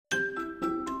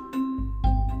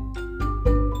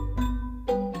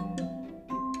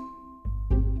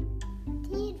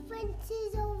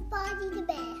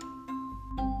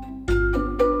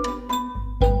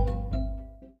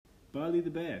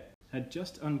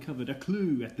just uncovered a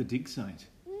clue at the dig site.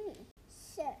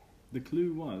 So, The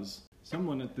clue was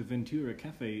someone at the Ventura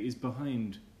Cafe is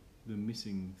behind the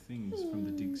missing things from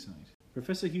the dig site.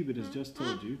 Professor Hubert has just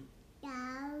told you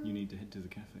you need to head to the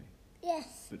cafe.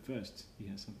 yes. But first, he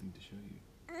has something to show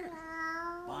you.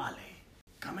 Barley,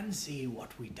 come and see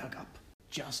what we dug up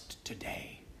just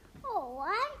today. All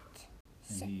right.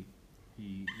 And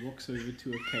he walks over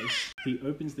to a case. He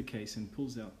opens the case and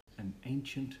pulls out an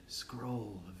ancient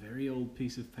scroll, a very old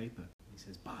piece of paper. He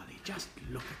says, Barley, just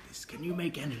look at this. Can you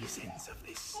make any sense of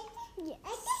this? Yes.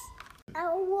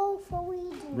 I'll roll for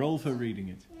reading. Roll for reading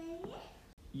it.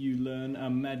 You learn a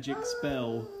magic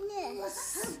spell.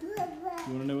 Yes.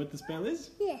 You want to know what the spell is?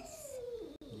 Yes.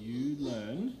 You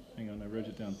learn, hang on, I wrote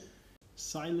it down,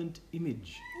 Silent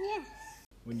Image. Yes.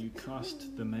 When you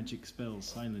cast the magic spell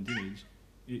Silent Image,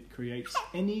 it creates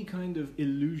any kind of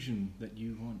illusion that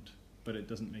you want, but it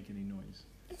doesn't make any noise.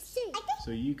 See.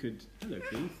 So you could, hello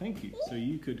Bee, thank you. So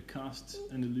you could cast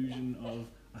an illusion of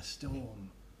a storm,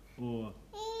 or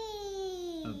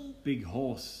a big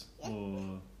horse,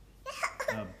 or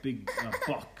a big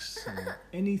box, or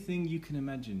anything you can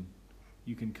imagine.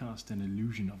 You can cast an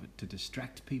illusion of it to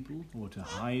distract people or to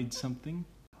hide something.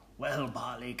 Well,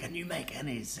 Barley, can you make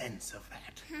any sense of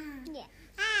that? Yeah.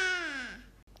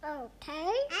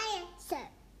 Okay. So,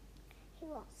 he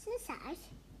walks inside.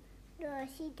 What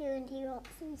is he doing? He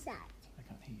walks inside. I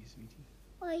can't hear you, sweetie.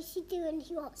 What is he doing?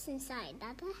 He walks inside,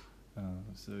 Dada.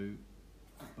 So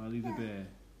Barley the bear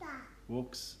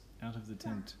walks out of the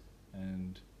tent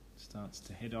and starts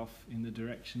to head off in the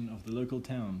direction of the local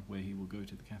town where he will go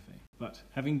to the cafe. But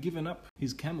having given up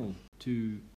his camel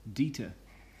to Dieter,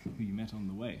 who you met on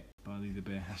the way, Barley the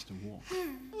bear has to walk.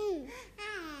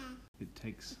 It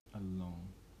takes a long,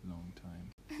 long time.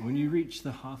 When you reach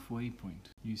the halfway point,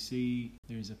 you see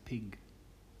there is a pig.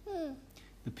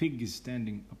 The pig is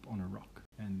standing up on a rock,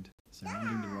 and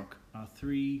surrounding the rock are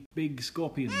 3 big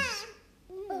scorpions.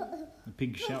 The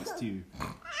pig shouts to you,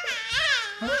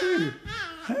 "Hey!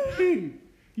 Hey!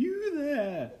 You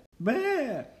there!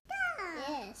 Bear!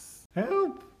 Yes.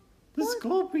 Help! The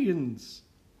scorpions!"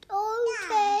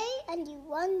 Okay. And he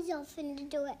runs off in the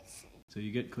direction. So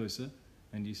you get closer,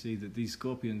 and you see that these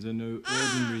scorpions are no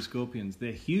ordinary scorpions.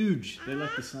 They're huge. They're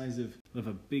like the size of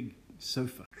a big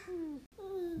sofa.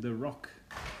 The rock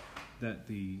that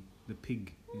the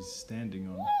pig is standing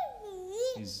on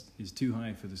is too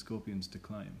high for the scorpions to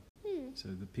climb. So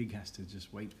the pig has to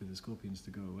just wait for the scorpions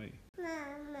to go away.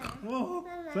 Oh,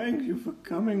 thank you for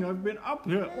coming. I've been up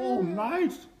here all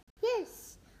night.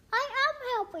 Yes, I am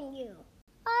helping you.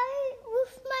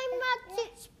 With my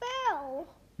magic spell.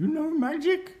 You know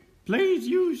magic? Please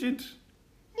use it.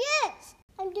 Yes,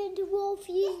 I'm going to roll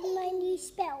for using my new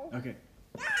spell. Okay.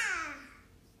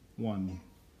 1.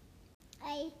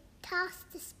 I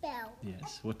cast the spell.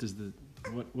 Yes.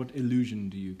 What illusion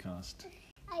do you cast?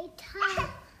 I cast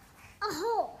a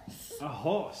horse. A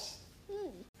horse.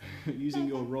 Using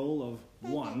your roll of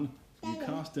 1, you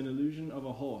cast an illusion of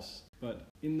a horse. But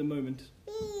in the moment,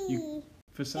 you,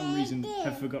 for some reason,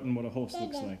 have forgotten what a horse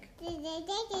looks like.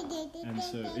 And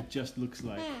so it just looks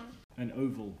like an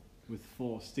oval with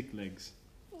 4 stick legs.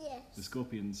 Yes. The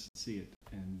scorpions see it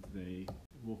and they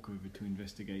walk over to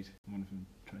investigate. One of them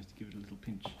tries to give it a little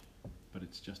pinch, but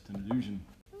it's just an illusion.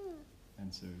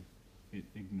 And so it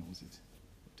ignores it.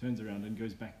 It turns around and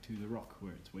goes back to the rock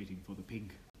where it's waiting for the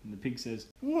pig. And the pig says,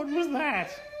 "What was that?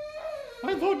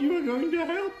 I thought you were going to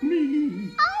help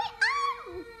me." I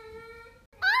am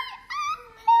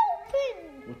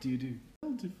helping. What do you do?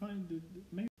 Well, to find the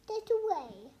Get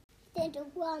away. There's a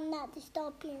one at the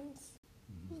scorpions.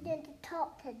 He's going to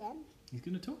talk to them. He's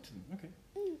going to talk to them. Okay.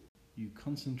 You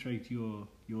concentrate your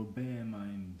bear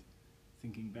mind,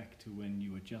 thinking back to when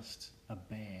you were just a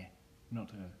bear,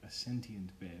 not a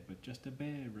sentient bear, but just a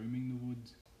bear roaming the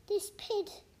woods. This pig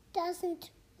doesn't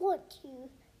want you.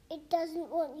 It doesn't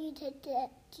want you to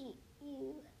get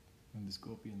you. And the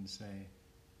scorpions say,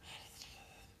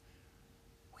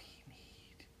 We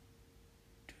need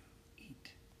to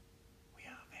eat. We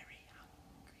are very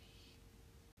hungry.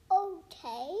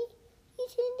 Okay, you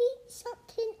can eat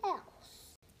something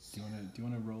else. Do you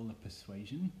want to roll a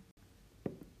persuasion?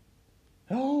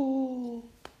 Oh!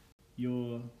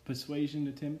 Your persuasion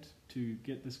attempt to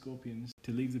get the scorpions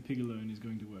to leave the pig alone is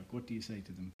going to work. What do you say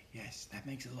to them? Yes, that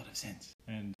makes a lot of sense.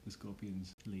 And the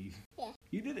scorpions leave. Yeah.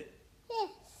 You did it!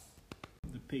 Yes.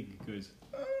 The pig goes,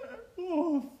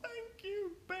 "Oh, thank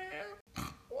you, bear.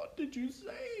 What did you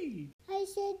say?" I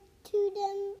said to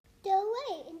them, go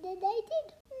away, and then they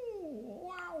did. Oh,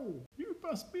 wow. You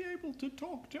must be able to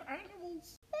talk to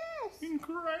animals. Yes.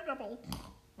 Incredible.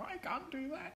 I can't do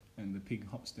that. And the pig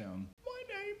hops down. My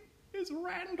name is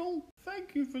Randall.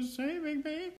 Thank you for saving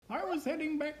me. I was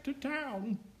heading back to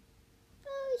town.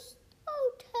 Oh,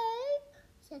 okay,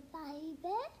 said Bally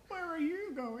Bear. Where are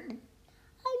you going?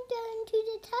 I'm going to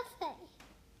the cafe.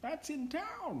 That's in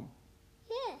town.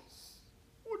 Yes.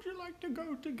 Would you like to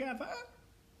go together?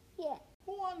 Yeah.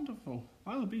 Wonderful.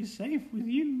 I'll be safe with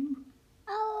you.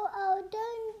 I'll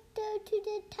go to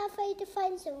the cafe to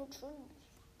find some clues.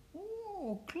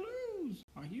 Oh, clues.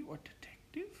 Are you a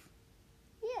detective?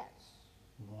 Yes.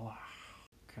 Wow.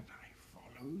 Can I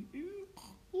follow you?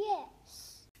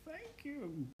 Yes. Thank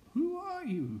you. Who are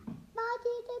you?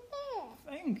 Bally the Bear.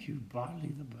 Thank you,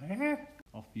 Barley the Bear.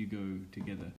 Off you go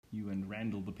together, you and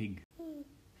Randall the pig.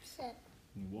 So, And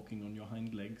you're walking on your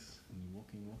hind legs, and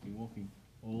you're walking,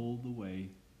 all the way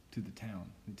to the town.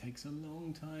 It takes a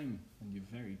long time, and you're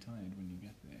very tired when you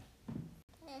get there.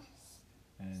 yes.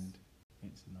 And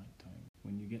it's night time.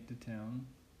 When you get to town,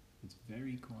 it's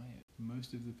very quiet.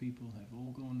 Most of the people have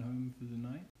all gone home for the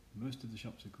night. Most of the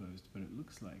shops are closed, but it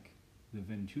looks like the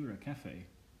Ventura Cafe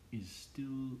is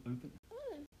still open.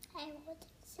 I went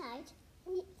inside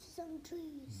and eat some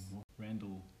trees.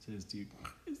 Randall says to you,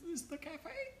 Is this the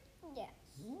cafe? Yes.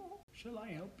 Oh, shall I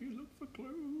help you look for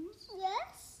clues?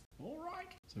 Yes. All right.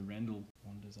 so Randall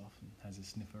wanders off and has a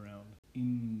sniff around.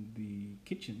 In the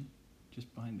kitchen,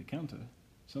 just behind the counter,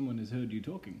 someone has heard you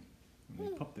talking. And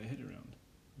they pop their head around.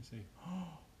 They say,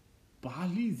 Oh,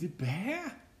 Barley the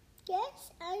Bear?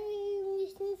 Yes, I'm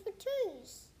listening for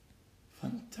clues.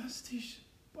 Fantastic.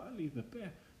 Barley the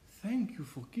Bear. Thank you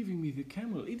for giving me the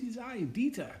camel. It is I,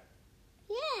 Dieter.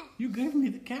 Yeah. You gave me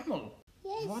the camel.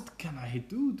 Yes. What can I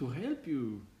do to help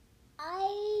you?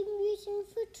 I'm using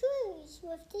for clues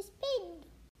with this pin.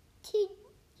 Did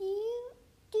you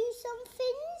do some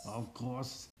things? Of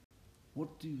course.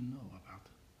 What do you know about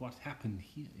what happened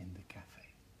here in the cafe?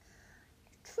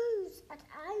 Clues that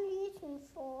I'm looking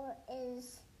for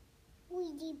is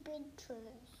really big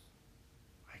clues.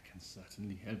 I can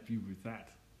certainly help you with that.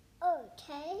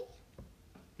 Okay.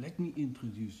 Let me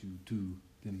introduce you to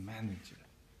the manager.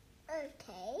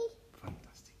 Okay.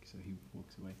 fantastic. So he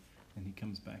walks away and he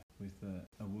comes back with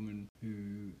a woman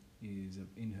who is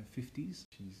in her 50s.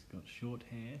 She's got short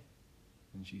hair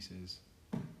and she says,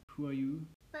 "Who are you?"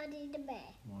 Bally the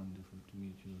Bear. "Wonderful to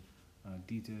meet you.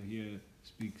 Dieter here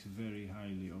speaks very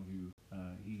highly of you.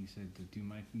 He said that you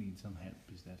might need some help.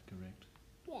 Is that correct?"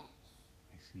 Yes.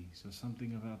 "I see. So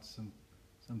something about some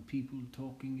people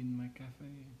talking in my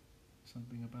cafe?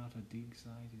 Something about a dig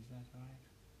site, is that right?"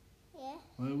 Yeah.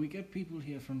 "Well, we get people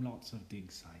here from lots of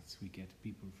dig sites. We get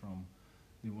people from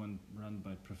the one run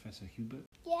by Professor Hubert,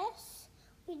 Yes.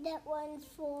 We get one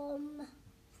from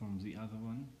the other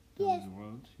one Yes. down the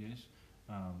road, yes.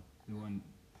 The one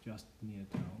just near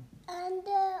town. and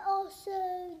also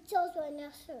George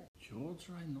Rhinoceros. George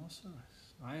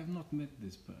Rhinoceros. I have not met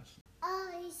this person.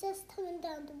 He's just coming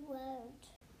down the road.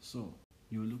 So,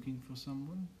 you're looking for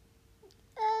someone?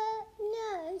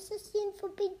 No, I'm just looking for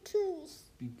big trees.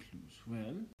 Big clues.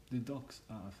 Well, the docks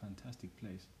are a fantastic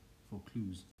place for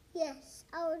clues. Yes,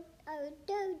 I would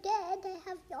go there. They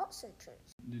have lots of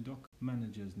trees. The dock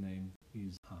manager's name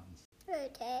is Hans.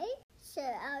 Okay, so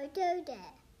I'll go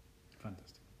there.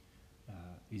 Fantastic.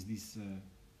 Is this a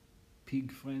pig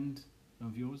friend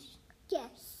of yours?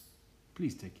 Yes,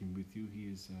 Please take him with you. He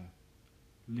is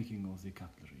licking all the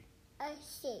cutlery. I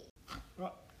see.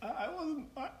 I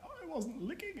wasn't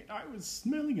licking it. I was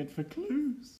smelling it for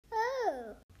clues.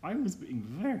 Oh, I was being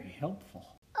very helpful.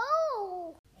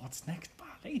 oh, What's next,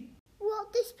 Barley?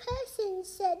 what this person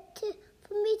said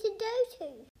for me to go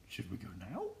to. Should we go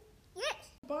now? Yes,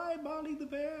 Bye, Barley the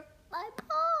bear.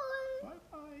 bye-bye.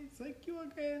 Bye-bye. Thank you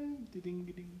again.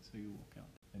 Ding-ding. So you walk out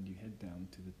and you head down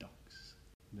to the docks.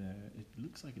 It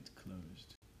looks like it's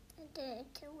closed.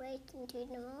 To wait until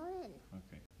the morning.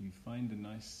 Okay. You find a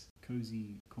nice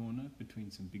cozy corner between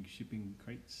some big shipping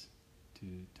crates to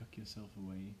tuck yourself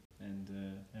away.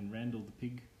 And Randall the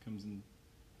pig comes and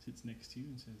sits next to you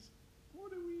and says,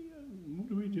 What are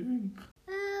we doing?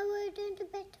 We're going to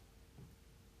bed.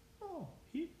 Oh,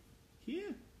 here?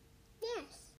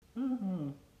 Yes,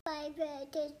 Uh-huh. my bed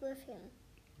is with him.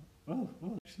 Well,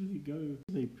 I'll actually go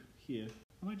sleep here.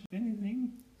 Am I just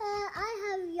anything?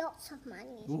 I have lots of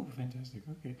money. Oh, fantastic.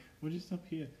 Okay. "We're just up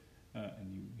here."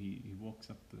 And he walks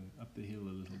up the hill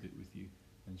a little bit with you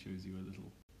and shows you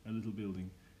a little building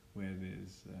where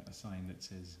there's a sign that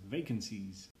says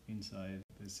vacancies. Inside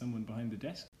there's someone behind the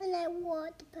desk. And I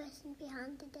want the person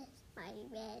behind the desk. My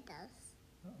bear does.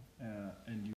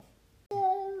 And you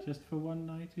So, just for one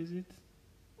night, is it?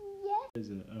 yes. There's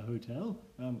a hotel.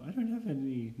 I don't have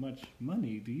much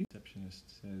money, do you? Receptionist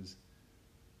says,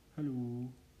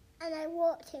 "Hello. And I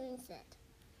walked him and said,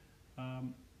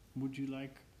 Would you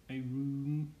like a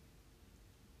room?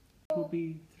 It will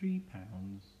be £3.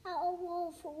 I'll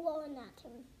roll for one at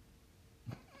him.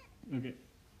 Okay.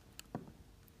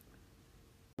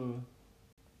 So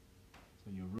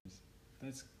your rooms.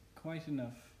 That's quite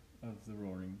enough of the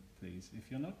roaring, please. If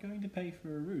you're not going to pay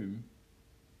for a room,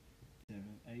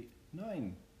 7, 8,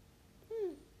 9.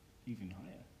 Even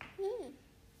higher.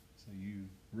 So you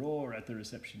roar at the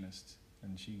receptionist,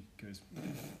 and she goes,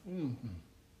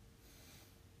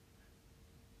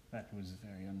 That was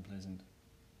very unpleasant.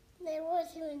 There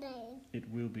was a name. It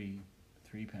will be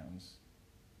 £3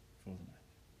 for the night.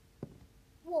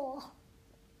 War.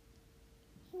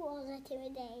 He was at a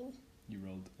name. You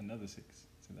rolled another 6,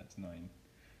 so that's 9,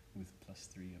 with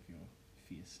 +3 of your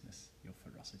fierceness, your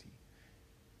ferocity.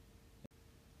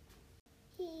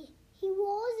 He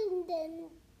was, and then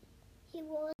he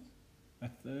was. A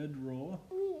third roar?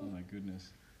 Oh my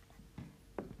goodness.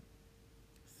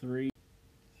 3,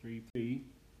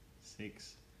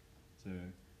 6. So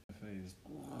Buffet is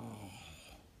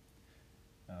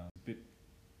a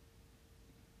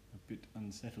bit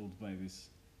unsettled by this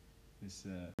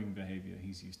behaviour.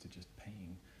 He's used to just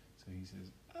paying, so he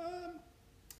says,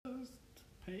 just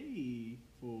pay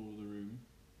for the room.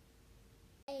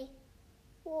 I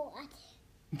war at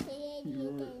the lady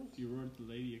again. You roared at the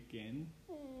lady again?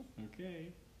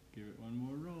 Okay, give it one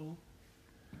more roll.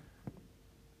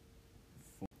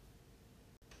 4.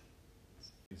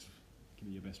 Give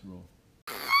me your best roll.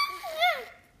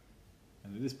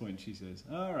 And at this point she says,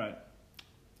 alright,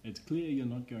 it's clear you're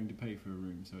not going to pay for a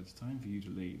room, so it's time for you to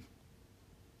leave.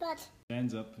 But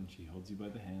Stands up and she holds you by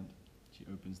the hand. She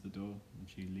opens the door and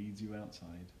she leads you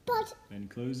outside. But Then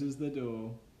closes the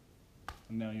door,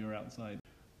 and now you're outside.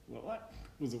 Well, that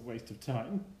was a waste of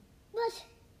time.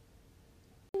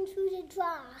 through the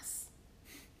grass.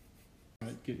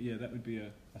 Right, yeah, that would be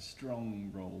a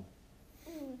strong roll.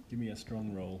 Give me a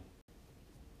strong roll.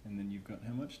 And then you've got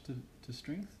how much to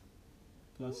strength?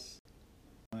 Plus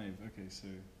 5. Okay, so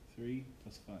 3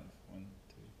 plus 5. 1,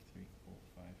 2, 3, 4,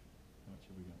 5. How much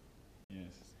have we got?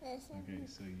 Yes. Okay,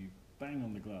 so you bang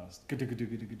on the glass.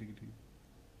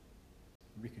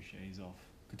 Ricochets off.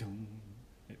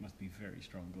 It must be very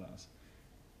strong glass.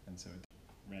 And so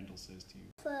Randall says to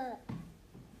you, For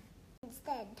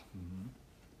instead.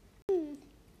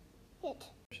 It.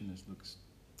 Receptionist looks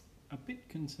a bit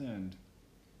concerned.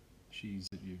 She's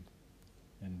at you.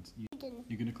 And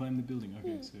you're going to climb the building.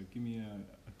 Okay, so give me a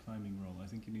climbing roll. I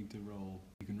think you need to roll.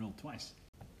 You can roll twice.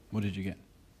 What did you get?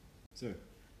 So,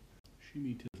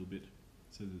 shimmy a little bit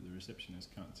so that the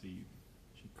receptionist can't see you.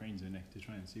 She cranes her neck to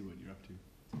try and see what you're up to.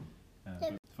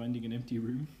 But finding an empty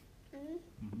room.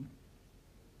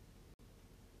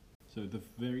 So the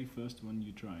very first one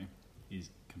you try is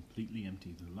completely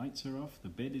empty. The lights are off. The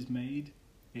bed is made.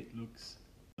 It looks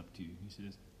up to you. He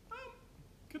says,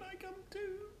 can I come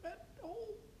too at all?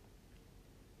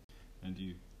 And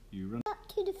you run Up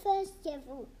to the first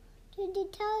level. To the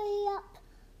hurry up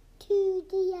to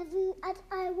the level that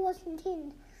I wasn't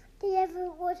in. The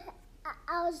level what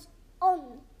I was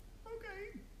on.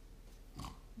 Okay.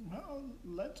 Well,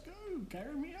 let's go.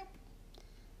 Carry me up.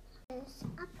 There's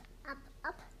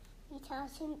up. He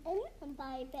tells him in, and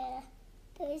by bear.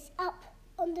 There's up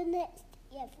on the next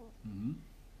level.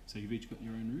 So you've each got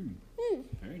your own room.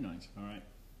 Very nice. All right.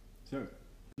 So,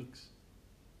 looks,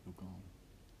 you're gone.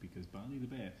 Because Barney the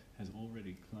bear has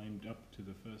already climbed up to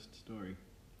the first story.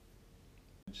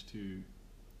 Managed to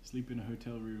sleep in a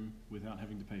hotel room without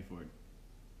having to pay for it.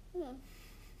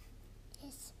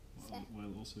 Yes.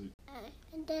 Well, also...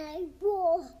 And then I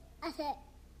roar at it.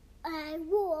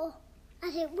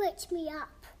 It wakes me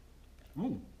up.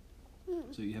 Oh!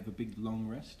 So you have a big long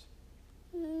rest?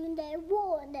 And I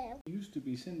roar now. You used to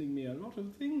be sending me a lot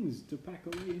of things to pack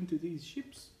away into these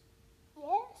ships.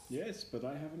 Yes? Yes, but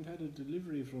I haven't had a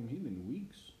delivery from him in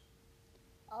weeks.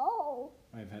 Oh,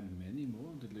 I've had many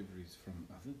more deliveries from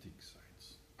other dig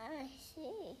sites. I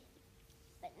see.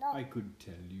 But not. I could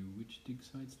tell you which dig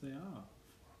sites they are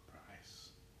for a price.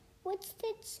 Which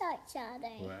dig sites are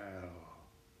they? Well,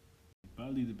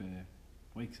 Barley the bear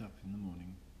wakes up in the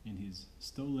morning in his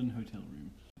stolen hotel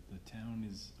room. The town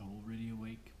is already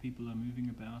awake. People are moving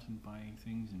about and buying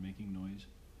things and making noise.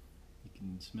 You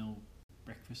can smell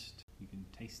breakfast. You can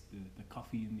taste the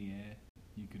coffee in the air.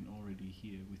 You can already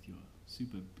hear with your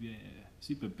super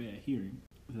bear hearing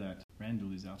that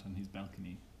Randall is out on his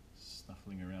balcony,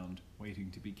 snuffling around,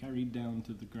 waiting to be carried down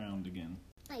to the ground again.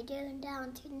 I go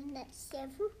down to the next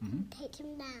level and take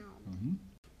him down.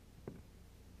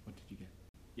 What did you get?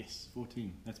 Yes,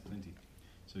 14. That's plenty.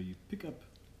 So you pick up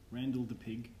Randall the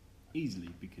pig easily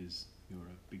because you're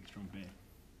a big strong bear,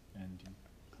 and you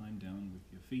climb down with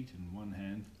your feet in one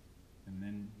hand And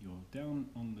then you're down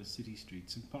on the city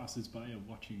streets, and passers-by are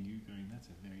watching you, going, "That's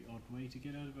a very odd way to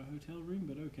get out of a hotel room,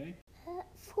 but okay."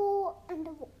 4 and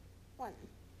 1.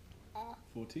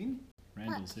 14.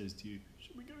 Randall What? says to you,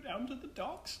 "Should we go down to the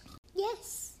docks?"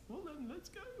 Yes. Well then, let's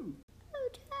go.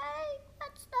 Okay,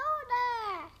 let's do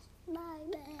this.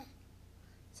 Nightmare.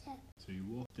 So you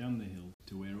walk down the hill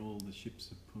to where all the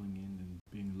ships are pulling in and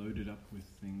being loaded up with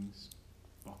things,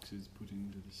 boxes put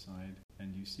into the side,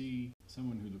 and you see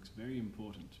someone who looks very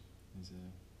important. There's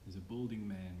a balding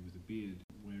man with a beard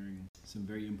wearing some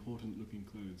very important looking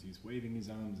clothes. He's waving his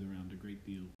arms around a great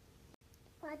deal.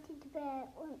 Why did the bear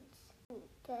once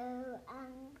go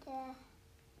and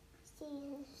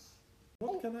see his...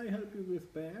 What can I help you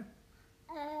with, Bear?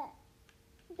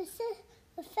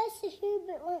 Professor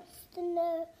Hubert wants to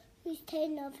know who's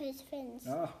taken off his friends.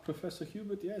 Ah, Professor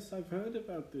Hubert, yes, I've heard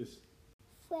about this.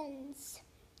 Friends.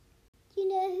 Do you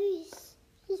know who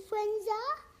his friends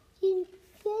are? He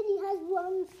only has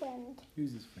one friend.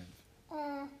 Who's his friend?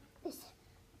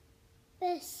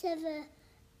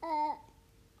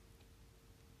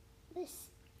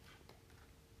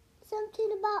 Something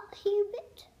about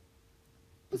Hubert.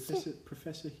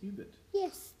 Professor Hubert.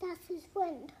 Yes, that's his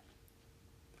friend.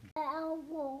 Our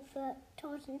wolf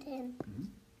taught him.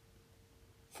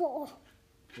 4.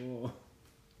 Or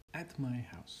at my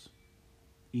house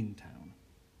in town,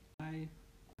 I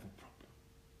have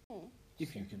a problem.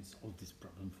 If you can solve this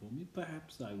problem for me,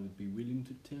 perhaps I would be willing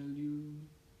to tell you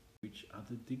which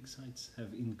other dig sites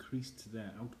have increased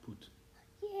their output.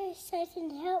 Yes, I can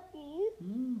help you.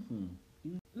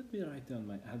 Let me write down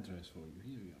my address for you.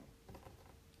 Here we are.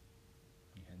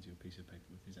 He hands you a piece of paper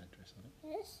with his address on it.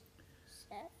 Yes.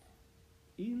 So,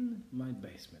 In my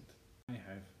basement, I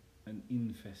have an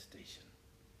infestation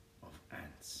of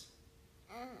ants.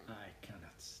 I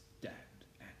cannot stand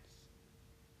ants.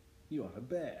 You are a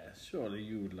bear. Surely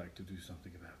you would like to do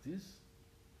something about this.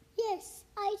 yes,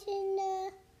 I can know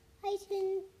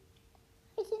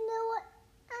what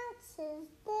answers.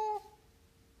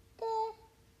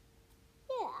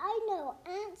 Yeah, I know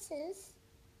answers.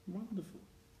 Wonderful.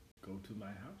 Go to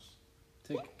my house.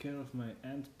 Take care of my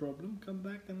ant problem. Come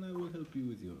back and I will help you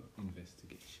with your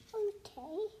investigation.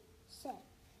 Okay. So,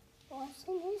 what's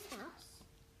in his house?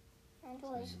 And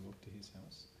So was you walk to his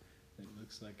house. It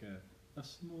looks like a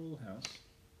small house.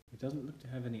 It doesn't look to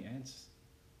have any ants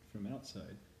from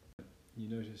outside. But you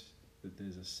notice that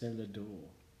there's a cellar door.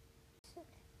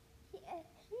 he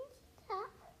opens it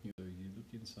up. So you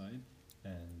look inside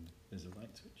and there's a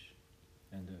light switch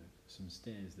and some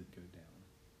stairs that go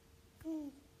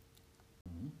down.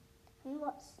 And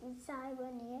what's inside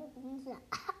when he opens it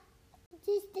up?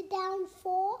 Is the down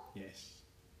 4? Yes.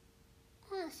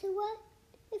 So what?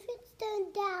 If it's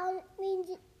turned down, it means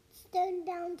it's turned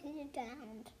down to the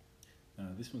ground.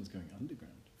 This one's going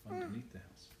underground, underneath the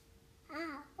house.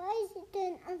 Why is it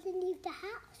turned underneath the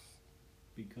house?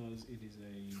 Because it is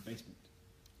a basement.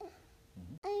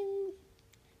 I'm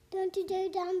going to go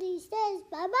down these stairs.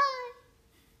 Bye bye.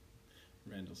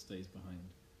 Randall stays behind.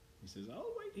 He says,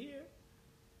 "I'll wait here."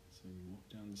 So you walk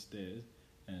down the stairs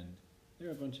and there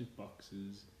are a bunch of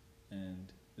boxes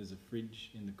and there's a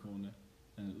fridge in the corner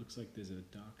and it looks like there's a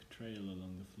dark trail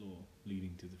along the floor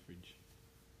leading to the fridge.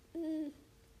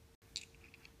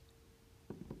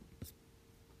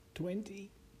 20.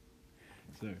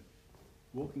 So,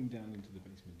 walking down into the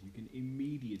basement, you can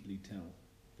immediately tell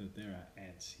that there are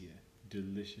ants here.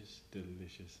 Delicious,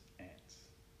 delicious ants.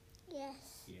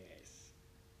 Yes. Yes.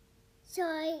 So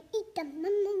I eat them.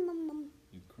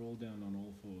 You crawl down on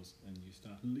all fours and you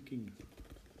start licking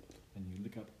and you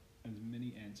lick up as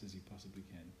many ants as you possibly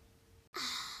can.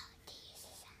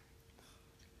 Delicious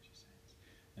ants.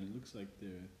 And it looks like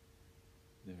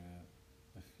there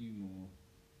are a few more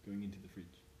going into the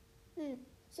fridge.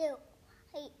 So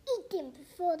I eat them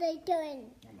before they go in.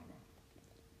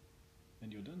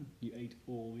 And you're done. You ate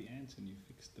all the ants and you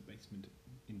fixed the basement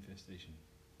infestation.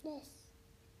 Yes.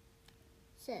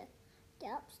 So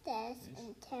go upstairs Yes.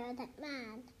 and tell that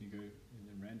man. You go, and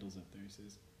then Randall's up there. He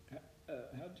says,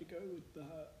 "How'd you go with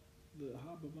the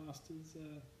harbour master's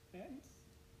ants?"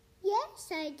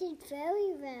 Yes, I did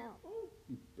very well. Oh,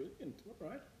 brilliant! All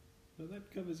right. So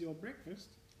that covers your breakfast.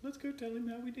 Let's go tell him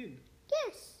how we did.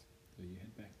 Yes. So you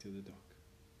head back to the dock,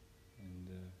 and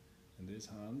there's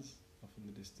Hans off in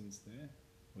the distance there,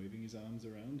 waving his arms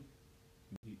around.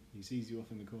 He sees you off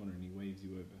in the corner and he waves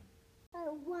you over. I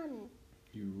won.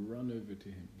 You run over to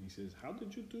him. He says, "How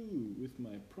did you do with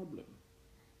my problem?"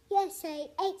 Yes, I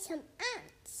ate some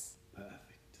ants.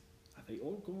 Perfect. Are they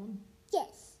all gone?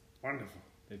 Yes. Wonderful.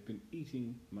 They've been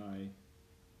eating my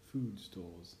food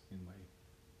stores in my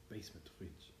basement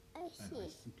fridge. I And I see.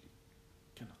 simply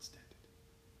cannot stand it.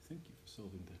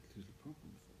 solving that little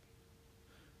problem for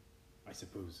me. I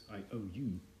suppose I owe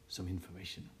you some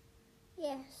information.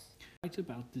 Yes. Right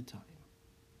about the time,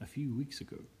 a few weeks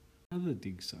ago, another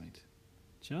dig site,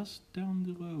 just down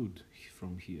the road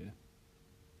from here,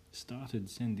 started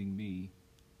sending me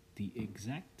the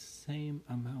exact same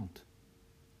amount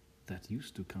that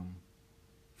used to come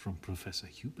from Professor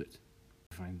Hubert.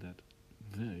 I find that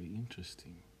very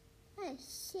interesting, I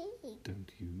see.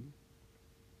 don't you?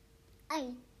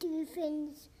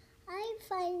 I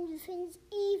find things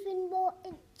even more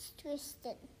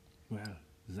interesting. Well,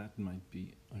 that might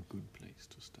be a good place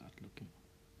to start looking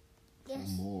for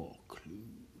Yes. more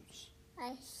clues.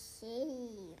 I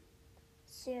see.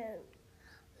 So,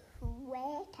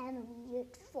 where can we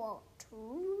look for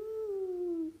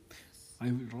clues?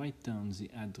 I will write down the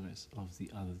address of the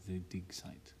other dig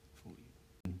site for you.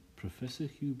 And Professor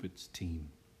Hubert's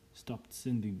team stopped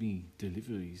sending me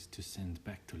deliveries to send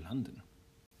back to London.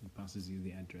 He passes you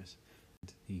the address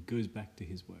and he goes back to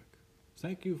his work.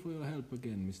 Thank you for your help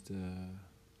again, Mr.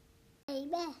 Hey,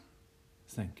 Bear.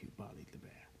 Thank you, Barley the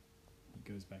Bear.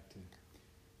 He goes back to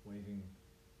waving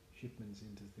shipments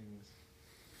into things.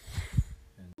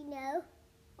 You know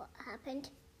what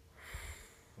happened?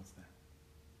 What's that?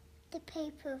 The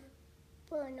paper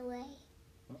blown away.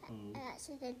 Uh-oh. I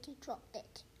accidentally dropped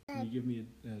it. Can you give me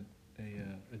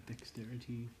a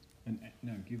dexterity?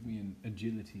 No, give me an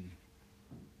agility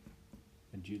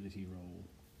roll.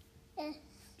 Yes.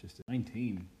 Just a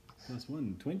 19 plus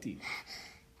 1, 20.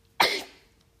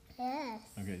 Yes.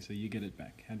 Okay, so you get it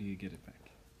back. How do you get it back?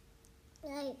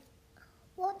 I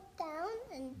walked down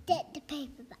and get the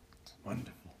paper back.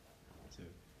 Wonderful. So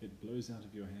it blows out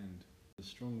of your hand. The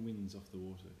strong winds off the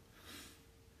water.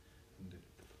 And it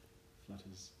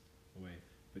flutters away.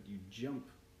 But you jump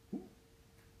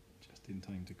just in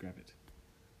time to grab it.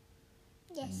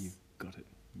 Yes. And you've got it.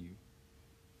 You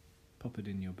pop it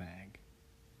in your bag.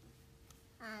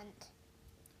 And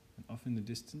And off in the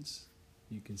distance,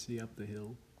 you can see up the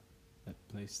hill that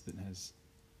place that has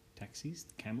taxis,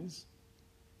 camels.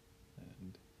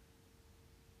 And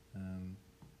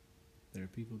there are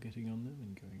people getting on them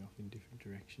and going off in different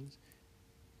directions.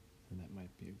 And that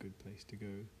might be a good place to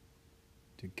go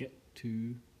to get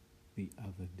to the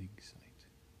other dig site.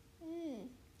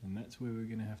 And that's where we're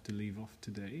going to have to leave off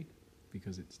today,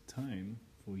 because it's time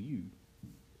for you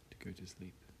to go to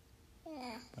sleep.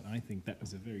 yeah, But I think that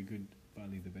was a very good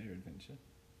Barley the Bear adventure.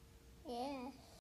 yes.